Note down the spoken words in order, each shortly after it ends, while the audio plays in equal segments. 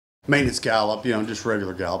maintenance gallop, you know, just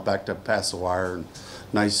regular gallop, backed up past the wire, and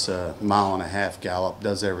nice 1.5 mile gallop.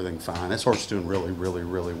 Does everything fine. This horse is doing really, really,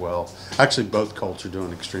 really well. Actually, both colts are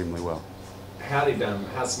doing extremely well.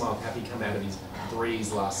 How's Smile Happy come out of his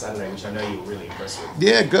breeze last Saturday, which I know you were really impressed with?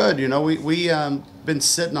 Yeah, good. You know, we been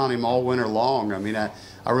sitting on him all winter long. I mean, I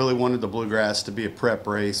really wanted the Bluegrass to be a prep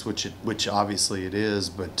race, which obviously it is,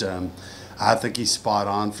 but I think he's spot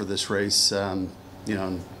on for this race. You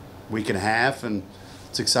know, week and a half, and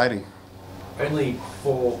it's exciting. Only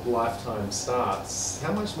 4 lifetime starts.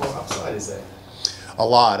 How much more upside is there? A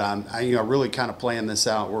lot. You know, really kind of playing this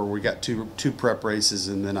out where we got two prep races,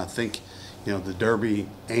 and then I think, you know, the Derby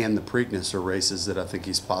and the Preakness are races that I think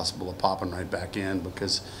he's possible of popping right back in,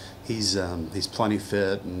 because he's plenty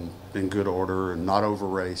fit and in good order and not over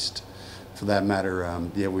raced. For that matter,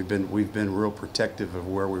 yeah, we've been real protective of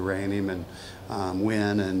where we ran him and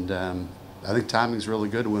when, and I think timing's really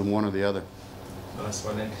good to win one or the other. Nice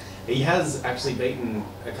one. And he has actually beaten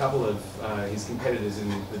a couple of his competitors in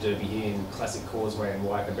the Derby here in Classic Causeway and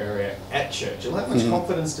White Barrier at Churchill. How much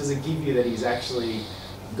confidence does it give you that he's actually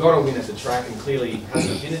got a win at the track and clearly has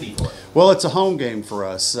an affinity for it? Well, it's a home game for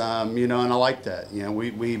us, you know, and I like that. You know,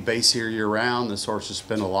 we base here year round. This horse has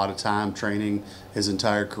spent a lot of time training his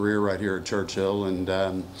entire career right here at Churchill, and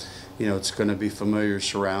you know, it's going to be familiar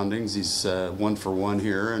surroundings. He's 1 for 1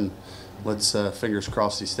 here, and let's fingers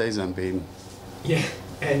crossed he stays unbeaten. Yeah,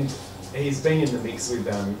 and he's been in the mix with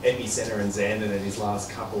Epicenter and Zandon in his last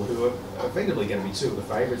couple, who are effectively going to be 2 of the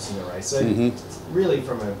favourites in the race. So really,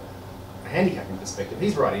 from a handicapping perspective,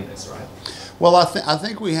 he's right in this, right? Well, I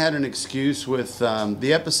think we had an excuse with the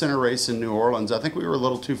Epicenter race in New Orleans. I think we were a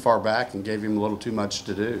little too far back and gave him a little too much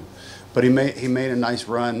to do, but he made a nice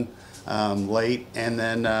run late, and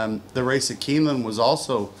then the race at Keeneland was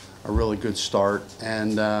also a really good start.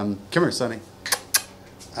 And come here, Sonny.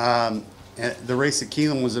 The race at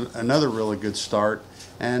Keeneland was another really good start,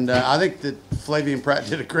 and I think that Flavian Pratt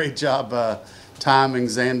did a great job timing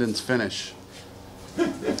Zandon's finish.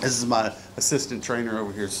 This is my assistant trainer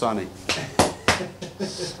over here, Sonny.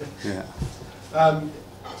 Yeah.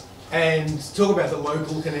 And talk about the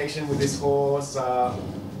local connection with this horse,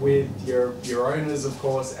 with your owners, of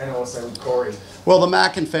course, and also with Corey. Well, the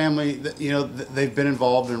Mackin family, you know, they've been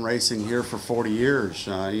involved in racing here for 40 years.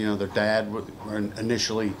 You know, their dad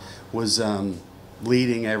initially was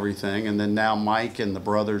leading everything, and then now Mike and the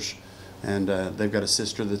brothers, and they've got a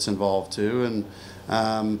sister that's involved too.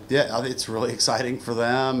 And yeah, it's really exciting for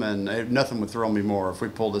them, and nothing would thrill me more. If we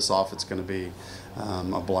pull this off, it's going to be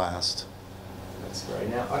a blast. That's great.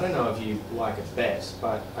 Now, I don't know if you like a bet,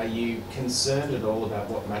 but are you concerned at all about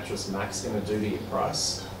what Mattress Mac's going to do to your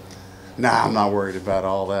price? Nah, I'm not worried about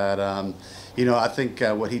all that. You know, I think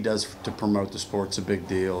what he does to promote the sport's a big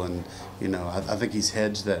deal, and you know, I think he's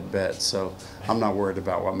hedged that bet, so I'm not worried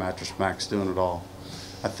about what Mattress Mac's doing at all.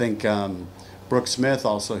 I think Brooke Smith,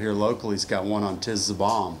 also here locally, has got one on Tiz the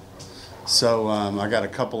Bomb. So I got a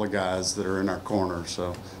couple of guys that are in our corner,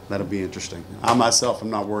 so that'll be interesting. I myself am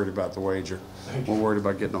not worried about the wager. Okay. I'm worried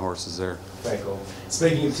about getting the horses there. Very cool.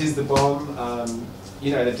 Speaking of Tiz the Bomb,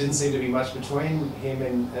 you know, there didn't seem to be much between him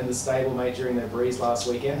and the stablemate during their breeze last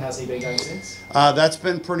weekend. How's he been going since? That's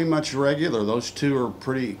been pretty much regular. Those two are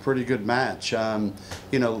pretty good match.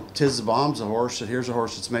 You know, Tiz the Bomb's a horse. Here's a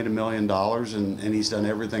horse that's made $1 million, and he's done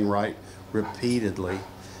everything right repeatedly.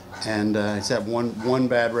 And he's had one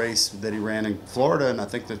bad race that he ran in Florida, and I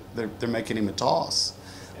think that they're making him a toss,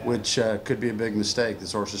 which could be a big mistake.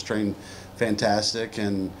 This horse is trained fantastic,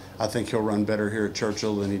 and I think he'll run better here at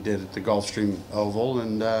Churchill than he did at the Gulfstream Oval.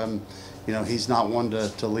 And you know, he's not one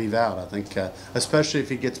to leave out. I think, especially if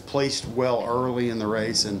he gets placed well early in the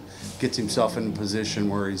race and gets himself in a position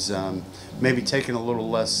where he's maybe taking a little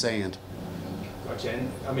less sand. Gotcha.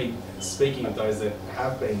 And I mean, speaking of those that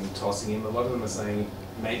have been tossing him, a lot of them are saying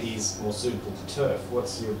maybe he's more suitable to turf.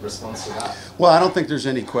 What's your response to that? Well, I don't think there's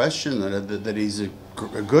any question that he's a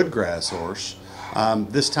good grass horse.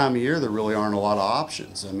 This time of year, there really aren't a lot of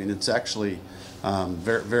options. I mean, it's actually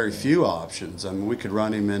very few options. I mean, we could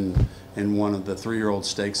run him in one of the 3-year-old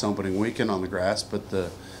stakes opening weekend on the grass, but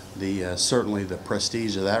certainly the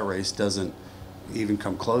prestige of that race doesn't even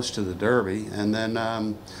come close to the Derby. And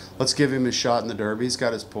then let's give him his shot in the Derby. He's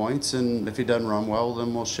got his points, and if he doesn't run well,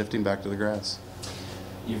 then we'll shift him back to the grass.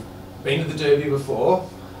 You've been to the Derby before.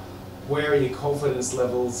 Where are your confidence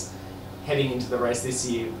levels heading into the race this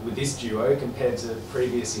year with this duo compared to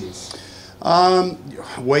previous years?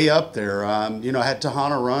 Way up there. You know, I had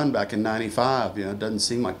Tahana run back in '95. You know, it doesn't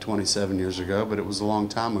seem like 27 years ago, but it was a long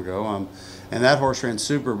time ago. And that horse ran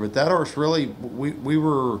super, but that horse really, we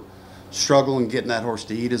were struggling getting that horse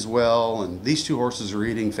to eat as well. And these two horses are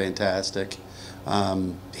eating fantastic.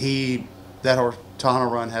 That horse, Tana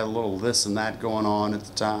Run, had a little this and that going on at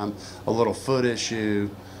the time, a little foot issue.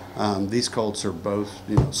 These colts are both,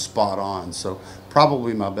 spot on. So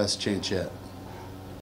probably my best chance yet.